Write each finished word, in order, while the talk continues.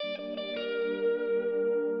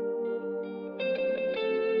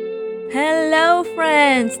Hello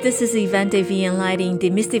friends, this is Event AV and Lighting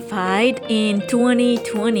Demystified in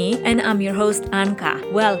 2020 and I'm your host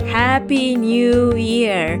Anka. Well, Happy New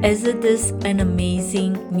Year! Isn't this an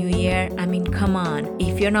amazing new year? I mean, come on,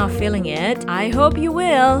 if you're not feeling it, I hope you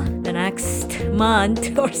will the next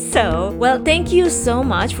month or so. Well, thank you so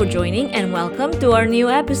much for joining and welcome to our new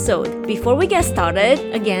episode. Before we get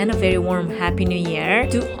started, again, a very warm Happy New Year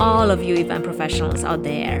to all of you event professionals out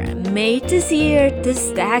there. May this year,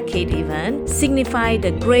 this decade even, signify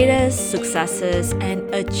the greatest successes and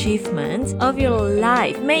achievements of your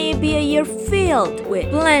life. May it be a year filled with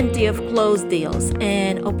plenty of closed deals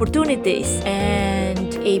and opportunities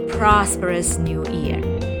and a prosperous new year.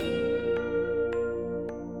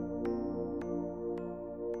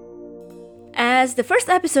 As the first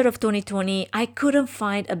episode of 2020, I couldn't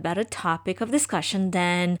find a better topic of discussion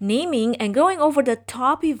than naming and going over the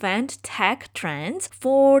top event tech trends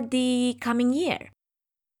for the coming year.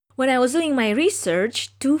 When I was doing my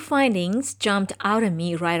research, two findings jumped out at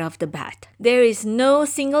me right off the bat. There is no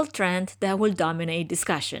single trend that will dominate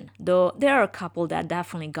discussion, though there are a couple that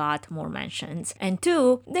definitely got more mentions. And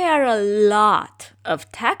two, there are a lot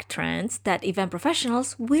of tech trends that event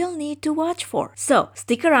professionals will need to watch for. So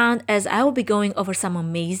stick around as I will be going over some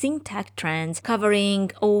amazing tech trends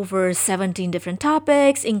covering over 17 different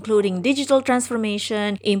topics, including digital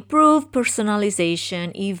transformation, improved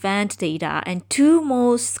personalization, event data, and two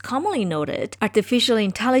most commonly noted, artificial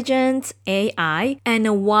intelligence, AI, and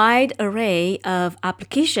a wide array of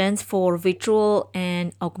applications for virtual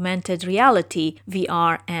and augmented reality,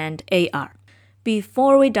 VR and AR.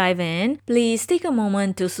 Before we dive in, please take a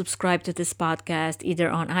moment to subscribe to this podcast either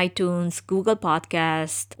on iTunes, Google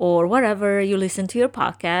Podcast, or wherever you listen to your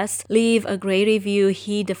podcast. Leave a great review,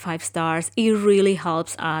 hit the 5 stars. It really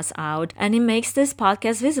helps us out and it makes this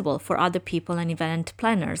podcast visible for other people and event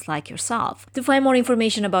planners like yourself. To find more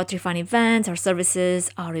information about Trifan Events, our services,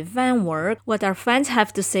 our event work, what our fans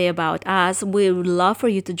have to say about us, we would love for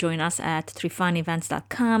you to join us at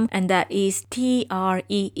trifanevents.com, and that is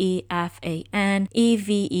TREEFANEVENTS.com.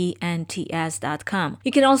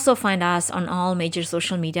 You can also find us on all major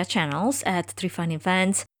social media channels at Trifan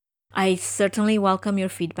Events. I certainly welcome your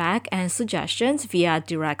feedback and suggestions via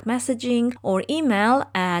direct messaging or email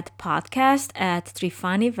at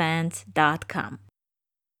podcast@trifanevents.com.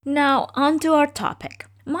 Now, on to our topic.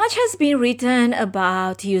 Much has been written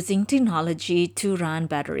about using technology to run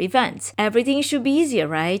better events. Everything should be easier,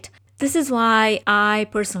 right? This is why I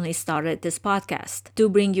personally started this podcast, to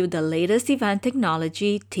bring you the latest event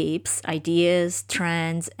technology tips, ideas,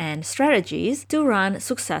 trends, and strategies to run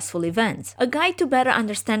successful events. A guide to better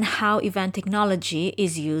understand how event technology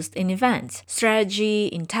is used in events, strategy,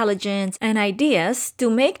 intelligence, and ideas to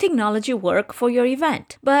make technology work for your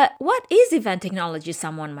event. But what is event technology,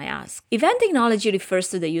 someone might ask? Event technology refers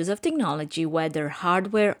to the use of technology, whether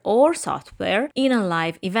hardware or software, in a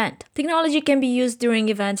live event. Technology can be used during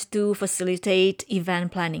events to facilitate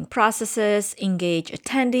event planning processes, engage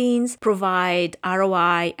attendees, provide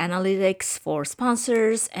ROI analytics for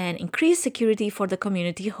sponsors, and increase security for the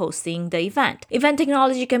community hosting the event. Event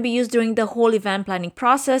technology can be used during the whole event planning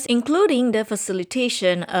process, including the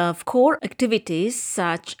facilitation of core activities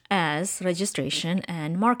such as registration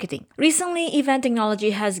and marketing. Recently, event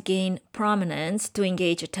technology has gained prominence to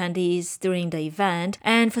engage attendees during the event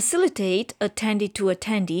and facilitate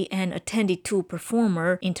attendee-to-attendee and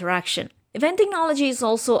attendee-to-performer interaction. Event technology is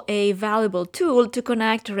also a valuable tool to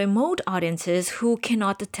connect remote audiences who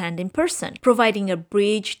cannot attend in person, providing a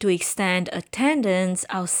bridge to extend attendance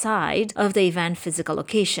outside of the event physical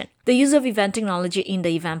location. The use of event technology in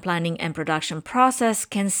the event planning and production process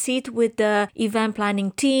can sit with the event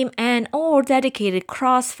planning team and or dedicated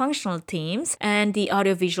cross-functional teams and the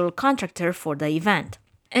audiovisual contractor for the event.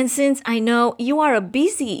 And since I know you are a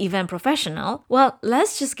busy event professional, well,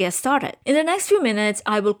 let's just get started. In the next few minutes,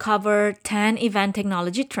 I will cover 10 event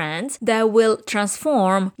technology trends that will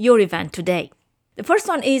transform your event today. The first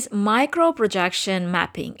one is micro projection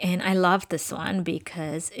mapping, and I love this one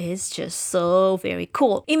because it's just so very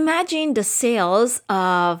cool. Imagine the sails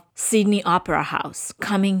of Sydney Opera House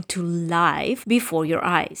coming to life before your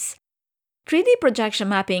eyes. 3D projection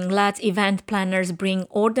mapping lets event planners bring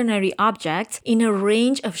ordinary objects in a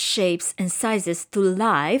range of shapes and sizes to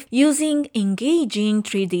life using engaging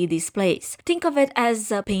 3D displays. Think of it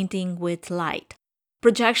as a painting with light.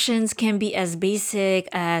 Projections can be as basic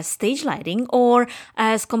as stage lighting or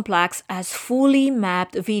as complex as fully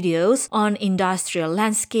mapped videos on industrial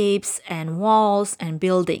landscapes and walls and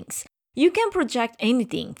buildings. You can project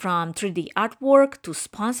anything from 3D artwork to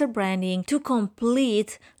sponsor branding to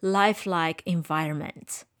complete lifelike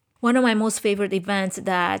environments. One of my most favorite events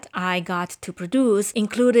that I got to produce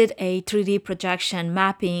included a 3D projection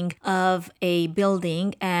mapping of a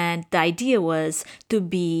building, and the idea was to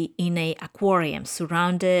be in an aquarium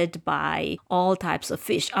surrounded by all types of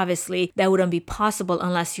fish. Obviously, that wouldn't be possible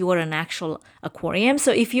unless you were an actual aquarium.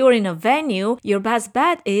 So if you're in a venue, your best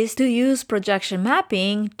bet is to use projection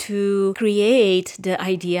mapping to create the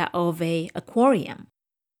idea of an aquarium.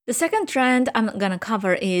 The second trend I'm going to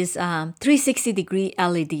cover is 360-degree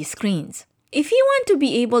LED screens. If you want to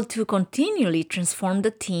be able to continually transform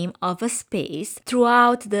the theme of a space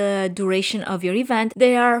throughout the duration of your event,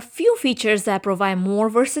 there are few features that provide more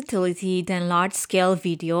versatility than large-scale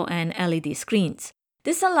video and LED screens.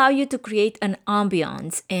 This allows you to create an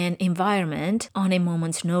ambiance and environment on a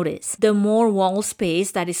moment's notice. The more wall space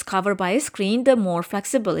that is covered by a screen, the more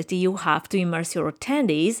flexibility you have to immerse your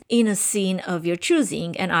attendees in a scene of your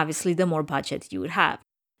choosing, and obviously the more budget you would have.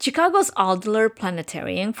 Chicago's Adler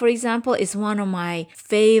Planetarium, for example, is one of my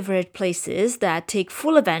favorite places that take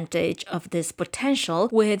full advantage of this potential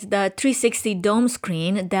with the 360 dome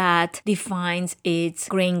screen that defines its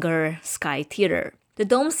Granger Sky Theater. The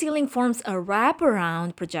dome ceiling forms a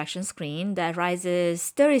wraparound projection screen that rises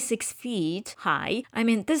 36 feet high. I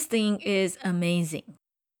mean, this thing is amazing.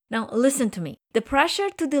 Now, listen to me. The pressure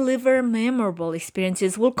to deliver memorable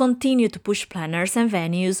experiences will continue to push planners and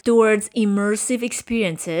venues towards immersive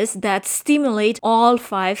experiences that stimulate all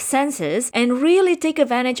 5 senses and really take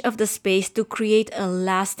advantage of the space to create a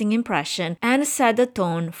lasting impression and set the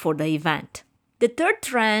tone for the event. The third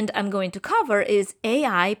trend I'm going to cover is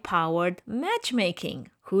AI-powered matchmaking.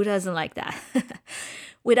 Who doesn't like that?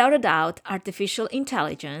 Without a doubt, artificial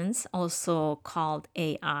intelligence, also called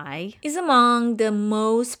AI, is among the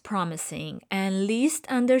most promising and least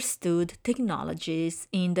understood technologies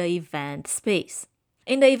in the event space.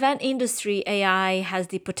 In the event industry, AI has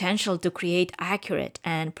the potential to create accurate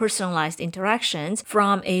and personalized interactions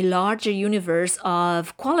from a larger universe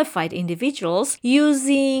of qualified individuals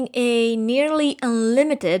using a nearly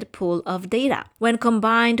unlimited pool of data. When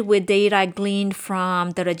combined with data gleaned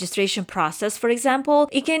from the registration process, for example,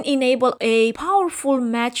 it can enable a powerful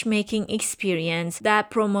matchmaking experience that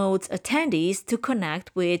promotes attendees to connect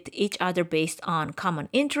with each other based on common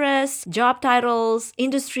interests, job titles,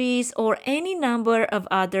 industries, or any number of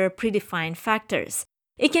other predefined factors.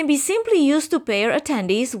 It can be simply used to pair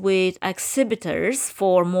attendees with exhibitors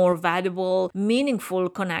for more valuable, meaningful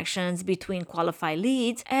connections between qualified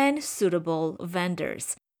leads and suitable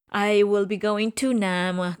vendors. I will be going to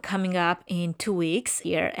NAMM coming up in 2 weeks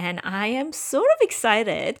here, and I am sort of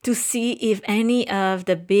excited to see if any of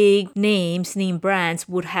the big name brands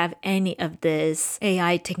would have any of this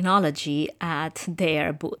AI technology at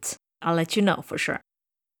their booths. I'll let you know for sure.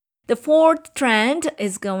 The fourth trend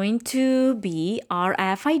is going to be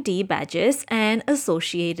RFID badges and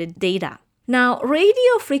associated data. Now,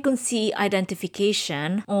 radio frequency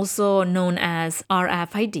identification, also known as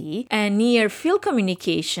RFID, and near field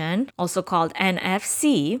communication, also called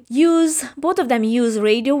NFC, both of them use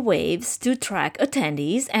radio waves to track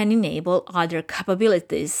attendees and enable other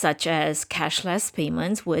capabilities such as cashless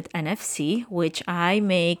payments with NFC, which I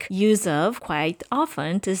make use of quite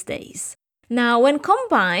often these days. Now, when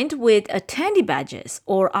combined with attendee badges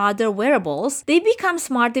or other wearables, they become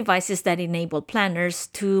smart devices that enable planners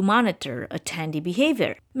to monitor attendee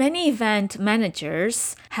behavior. Many event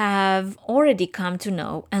managers have already come to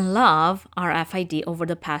know and love RFID over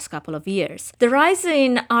the past couple of years. The rise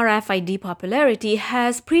in RFID popularity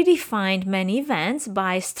has predefined many events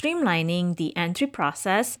by streamlining the entry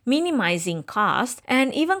process, minimizing cost,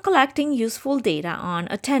 and even collecting useful data on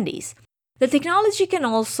attendees. The technology can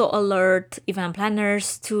also alert event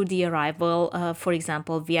planners to the arrival of, for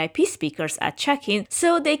example, VIP speakers at check-in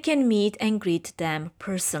so they can meet and greet them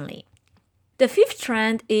personally. The fifth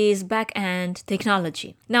trend is back-end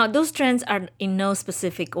technology. Now, those trends are in no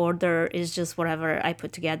specific order, it's just whatever I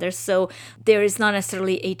put together, so there is not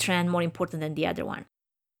necessarily a trend more important than the other one.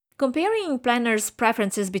 Comparing planners'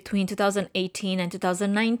 preferences between 2018 and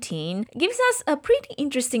 2019 gives us a pretty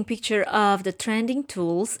interesting picture of the trending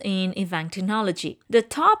tools in event technology. The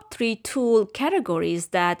top 3 tool categories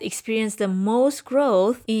that experienced the most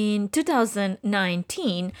growth in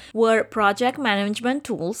 2019 were project management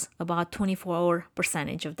tools, about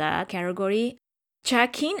 24% of that category,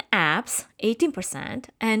 check-in apps, 18%,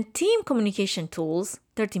 and team communication tools,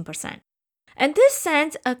 13%. And this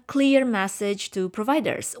sends a clear message to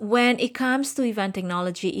providers. When it comes to event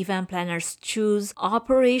technology, event planners choose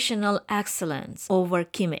operational excellence over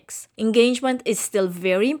gimmicks. Engagement is still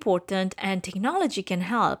very important and technology can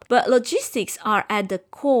help, but logistics are at the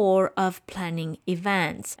core of planning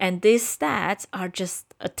events, and these stats are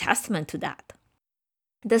just a testament to that.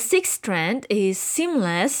 The sixth trend is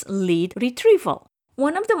seamless lead retrieval.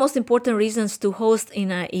 One of the most important reasons to host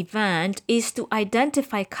in an event is to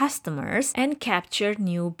identify customers and capture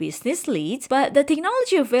new business leads, but the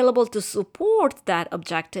technology available to support that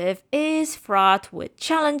objective is fraught with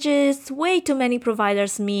challenges. Way too many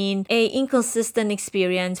providers mean an inconsistent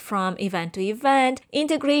experience from event to event.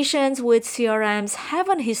 Integrations with CRMs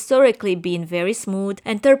haven't historically been very smooth,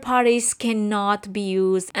 and third parties cannot be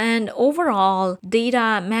used, and overall,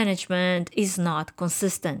 data management is not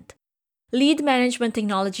consistent. Lead management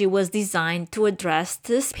technology was designed to address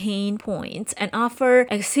these pain points and offer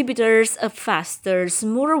exhibitors a faster,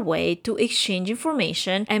 smoother way to exchange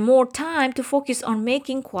information and more time to focus on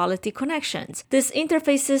making quality connections. These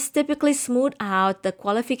interfaces typically smooth out the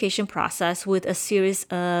qualification process with a series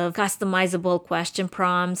of customizable question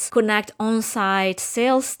prompts, connect on-site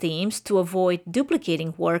sales teams to avoid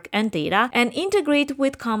duplicating work and data, and integrate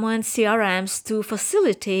with common CRMs to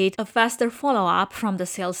facilitate a faster follow-up from the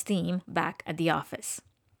sales team back at the office.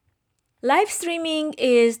 Live streaming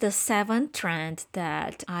is the seventh trend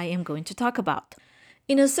that I am going to talk about.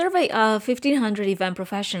 In a survey of 1,500 event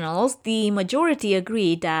professionals, the majority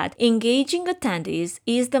agreed that engaging attendees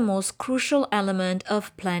is the most crucial element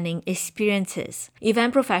of planning experiences.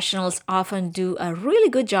 Event professionals often do a really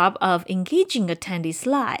good job of engaging attendees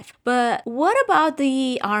live. But what about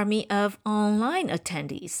the army of online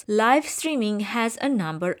attendees? Live streaming has a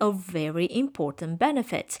number of very important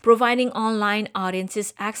benefits. Providing online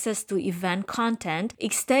audiences access to event content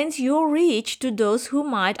extends your reach to those who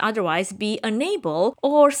might otherwise be unable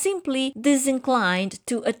or simply disinclined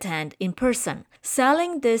to attend in person.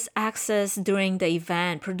 Selling this access during the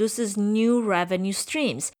event produces new revenue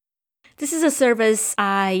streams. This is a service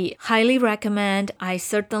I highly recommend, I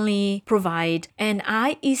certainly provide, and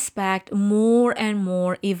I expect more and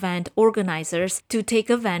more event organizers to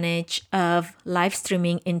take advantage of live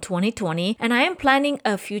streaming in 2020, and I am planning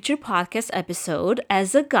a future podcast episode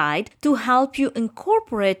as a guide to help you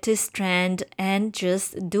incorporate this trend and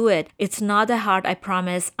just do it. It's not that hard, I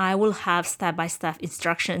promise. I will have step-by-step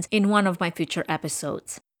instructions in one of my future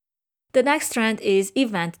episodes. The next trend is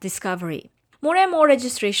event discovery. More and more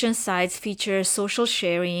registration sites feature social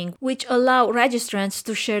sharing, which allow registrants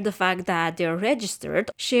to share the fact that they're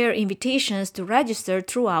registered, share invitations to register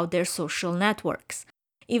throughout their social networks.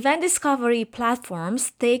 Event discovery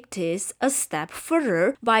platforms take this a step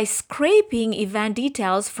further by scraping event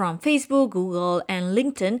details from Facebook, Google, and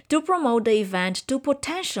LinkedIn to promote the event to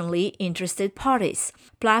potentially interested parties.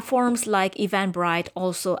 Platforms like Eventbrite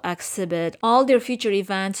also exhibit all their future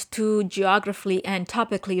events to geographically and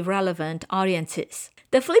topically relevant audiences.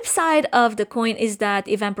 The flip side of the coin is that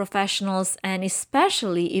event professionals and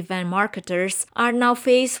especially event marketers are now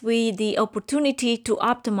faced with the opportunity to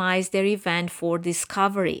optimize their event for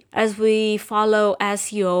discovery. As we follow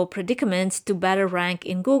SEO predicaments to better rank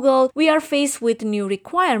in Google, we are faced with new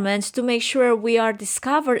requirements to make sure we are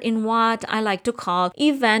discovered in what I like to call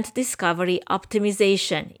event discovery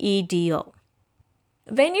optimization, EDO.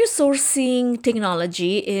 Venue sourcing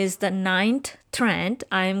technology is the ninth trend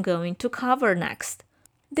I am going to cover next.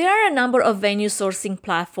 There are a number of venue sourcing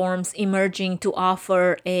platforms emerging to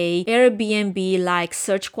offer a Airbnb-like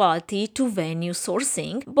search quality to venue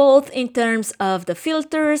sourcing, both in terms of the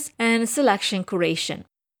filters and selection curation.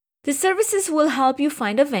 The services will help you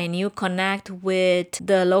find a venue, connect with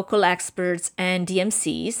the local experts and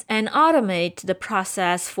DMCs, and automate the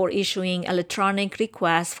process for issuing electronic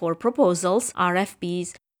requests for proposals,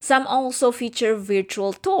 RFPs. Some also feature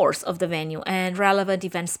virtual tours of the venue and relevant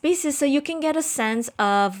event spaces so you can get a sense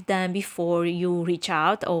of them before you reach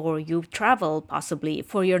out or you travel possibly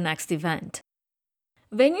for your next event.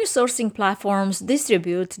 Venue sourcing platforms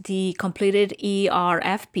distribute the completed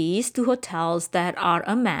ERFPs to hotels that are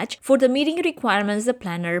a match for the meeting requirements the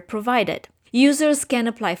planner provided. Users can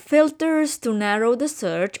apply filters to narrow the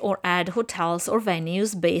search or add hotels or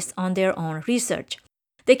venues based on their own research.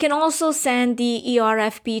 They can also send the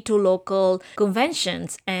ERFP to local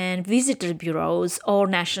conventions and visitor bureaus or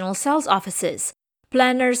national sales offices.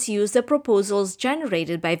 Planners use the proposals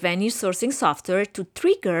generated by venue sourcing software to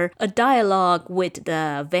trigger a dialogue with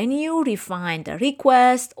the venue, refine the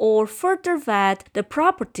request, or further vet the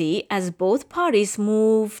property as both parties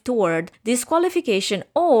move toward disqualification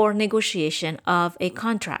or negotiation of a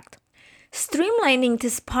contract. Streamlining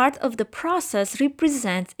this part of the process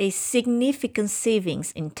represents a significant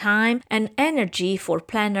savings in time and energy for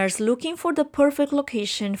planners looking for the perfect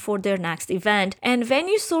location for their next event, and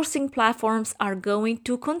venue sourcing platforms are going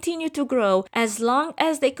to continue to grow as long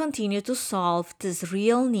as they continue to solve this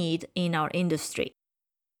real need in our industry.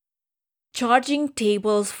 Charging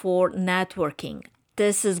tables for networking.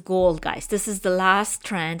 This is gold, guys. This is the last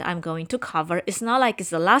trend I'm going to cover. It's not like it's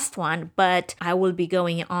the last one, but I will be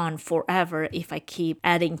going on forever if I keep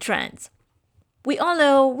adding trends. We all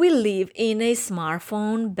know we live in a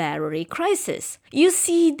smartphone battery crisis. You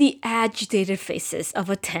see the agitated faces of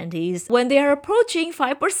attendees when they are approaching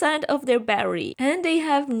 5% of their battery and they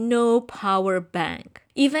have no power bank.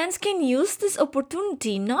 Events can use this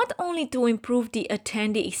opportunity not only to improve the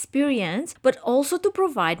attendee experience, but also to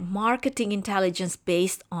provide marketing intelligence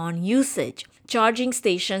based on usage. Charging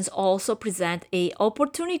stations also present an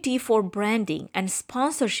opportunity for branding and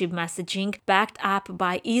sponsorship messaging backed up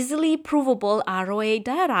by easily provable ROI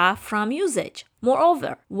data from usage.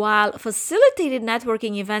 Moreover, while facilitated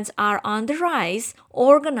networking events are on the rise,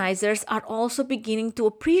 organizers are also beginning to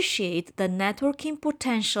appreciate the networking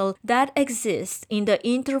potential that exists in the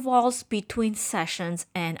intervals between sessions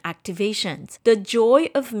and activations. The joy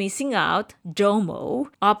of missing out, JOMO,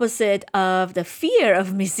 opposite of the fear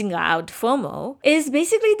of missing out, FOMO, is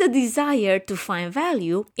basically the desire to find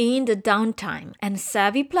value in the downtime, and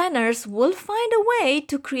savvy planners will find a way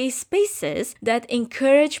to create spaces that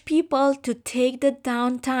encourage people to take the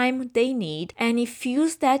downtime they need and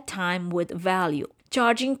infuse that time with value.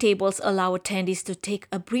 Charging tables allow attendees to take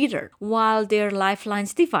a breather while their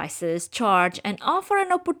Lifelines devices charge and offer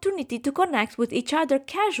an opportunity to connect with each other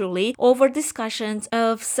casually over discussions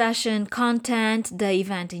of session content, the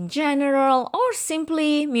event in general, or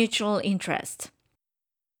simply mutual interest.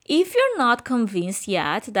 If you're not convinced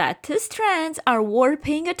yet that these trends are worth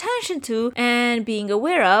paying attention to and being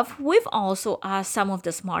aware of, we've also asked some of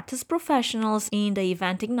the smartest professionals in the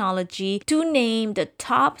event technology to name the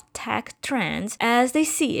top tech trends as they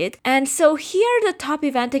see it. And so here are the top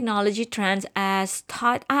event technology trends as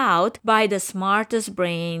thought out by the smartest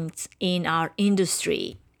brains in our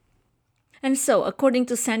industry. And so, according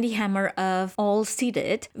to Sandy Hammer of All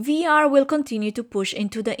Seated, VR will continue to push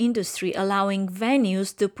into the industry, allowing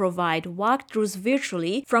venues to provide walkthroughs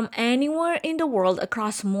virtually from anywhere in the world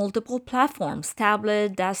across multiple platforms,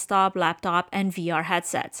 tablet, desktop, laptop, and VR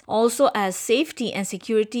headsets. Also, as safety and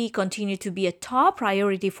security continue to be a top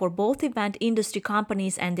priority for both event industry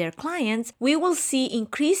companies and their clients, we will see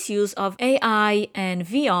increased use of AI and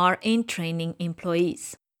VR in training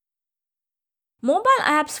employees. Mobile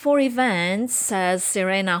apps for events, says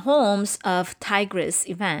Serena Holmes of Tigris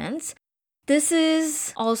Events. This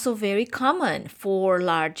is also very common for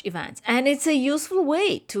large events, and it's a useful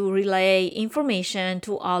way to relay information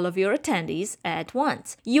to all of your attendees at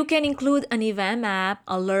once. You can include an event map,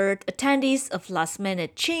 alert attendees of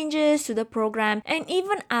last-minute changes to the program, and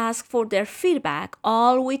even ask for their feedback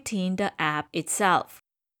all within the app itself.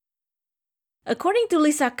 According to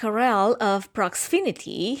Lisa Carell of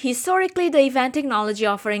Proxfinity, historically the event technology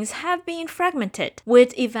offerings have been fragmented,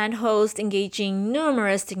 with event hosts engaging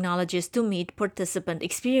numerous technologies to meet participant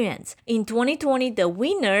experience. In 2020, the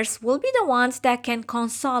winners will be the ones that can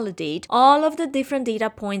consolidate all of the different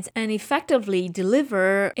data points and effectively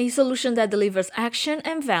deliver a solution that delivers action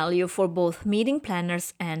and value for both meeting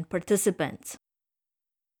planners and participants.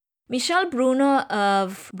 Michelle Bruno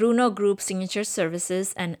of Bruno Group Signature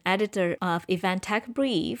Services and editor of Event Tech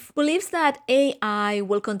Brief believes that AI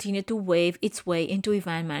will continue to wave its way into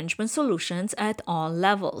event management solutions at all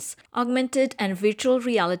levels. Augmented and virtual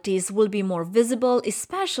realities will be more visible,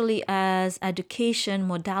 especially as education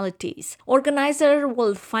modalities. Organizers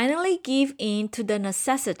will finally give in to the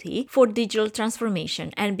necessity for digital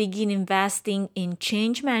transformation and begin investing in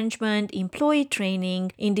change management, employee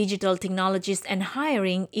training, in digital technologies, and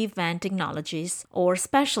hiring event technologists or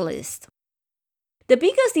specialists. The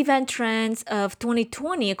biggest event trends of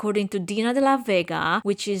 2020, according to Dina de la Vega,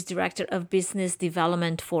 which is Director of Business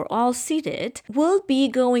Development for All Seated, will be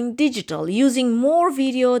going digital, using more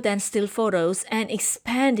video than still photos and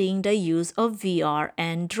expanding the use of VR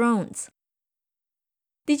and drones.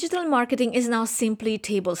 Digital marketing is now simply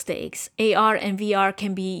table stakes. AR and VR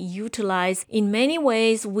can be utilized in many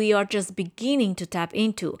ways we are just beginning to tap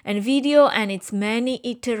into, and video and its many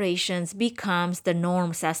iterations becomes the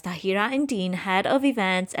norm, says Tahira Endin, head of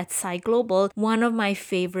events at Sci Global, one of my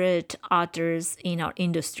favorite authors in our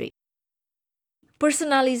industry.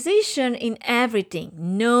 Personalization in everything.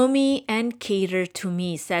 Know me and cater to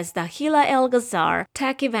me, says Dahila El-Ghazar,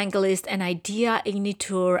 tech evangelist and idea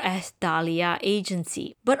ignitor at Dahlia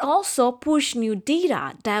Agency. But also push new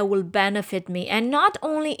data that will benefit me, and not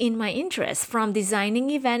only in my interest, from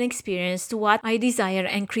designing event experience to what I desire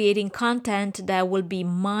and creating content that will be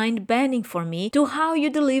mind-bending for me, to how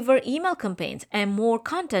you deliver email campaigns and more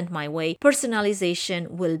content my way.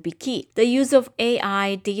 Personalization will be key. The use of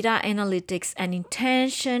AI, data analytics, and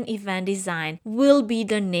intention event design will be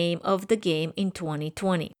the name of the game in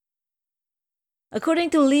 2020. According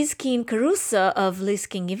to Liz King Caruso of Liz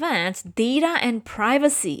King Events, data and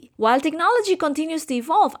privacy. While technology continues to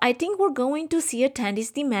evolve, I think we're going to see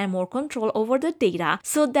attendees demand more control over the data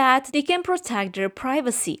so that they can protect their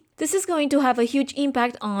privacy. This is going to have a huge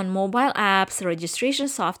impact on mobile apps, registration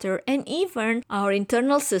software, and even our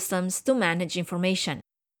internal systems to manage information.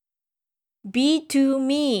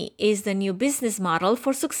 B2Me is the new business model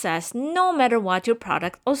for success no matter what your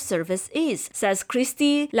product or service is, says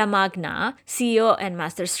Christy Lamagna, CEO and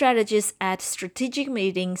Master Strategist at Strategic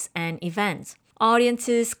Meetings and Events.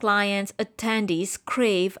 Audiences, clients, attendees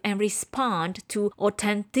crave and respond to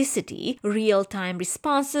authenticity, real-time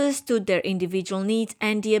responses to their individual needs,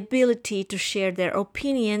 and the ability to share their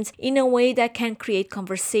opinions in a way that can create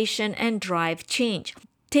conversation and drive change.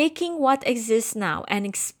 Taking what exists now and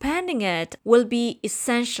expanding it will be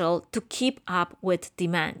essential to keep up with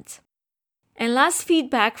demand. And last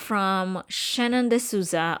feedback from Shannon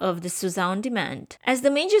D'Souza of D'Souza On Demand. As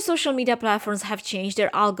the major social media platforms have changed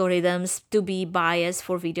their algorithms to be biased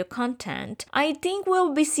for video content, I think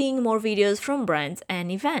we'll be seeing more videos from brands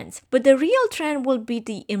and events. But the real trend will be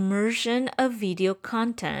the immersion of video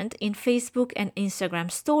content in Facebook and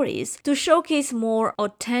Instagram stories to showcase more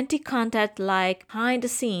authentic content like behind the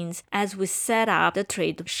scenes as we set up the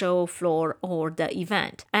trade show floor or the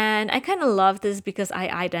event. And I kind of love this because I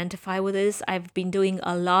identify with this. I've been doing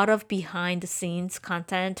a lot of behind the scenes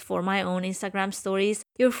content for my own Instagram stories.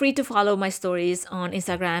 You're free to follow my stories on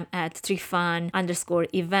Instagram at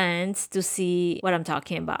trifun_events to see what I'm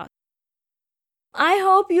talking about. I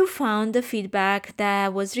hope you found the feedback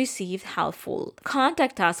that was received helpful.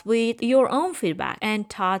 Contact us with your own feedback and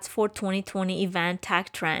thoughts for 2020 event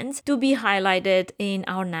tech trends to be highlighted in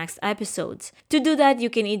our next episodes. To do that, you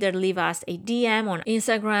can either leave us a DM on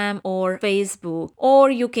Instagram or Facebook,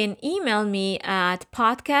 or you can email me at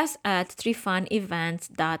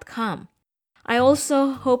podcast@trifunevents.com. I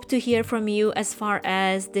also hope to hear from you as far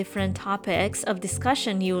as different topics of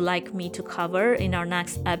discussion you like me to cover in our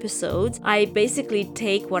next episodes. I basically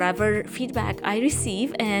take whatever feedback I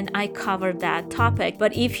receive and I cover that topic.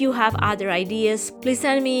 But if you have other ideas, please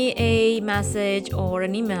send me a message or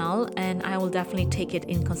an email and I will definitely take it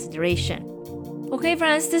in consideration. Okay,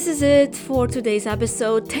 friends, this is it for today's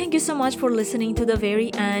episode. Thank you so much for listening to the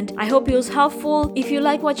very end. I hope it was helpful. If you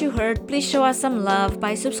like what you heard, please show us some love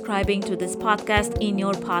by subscribing to this podcast in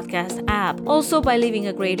your podcast app. Also, by leaving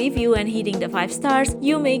a great review and hitting the 5 stars,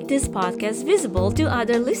 you make this podcast visible to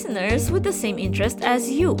other listeners with the same interest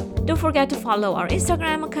as you. Don't forget to follow our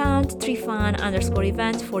Instagram account,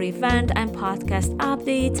 trifun_events for event and podcast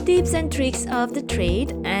updates, tips and tricks of the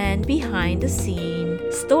trade, and behind the scene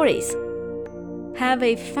stories. Have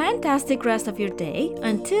a fantastic rest of your day.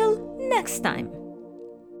 Until next time.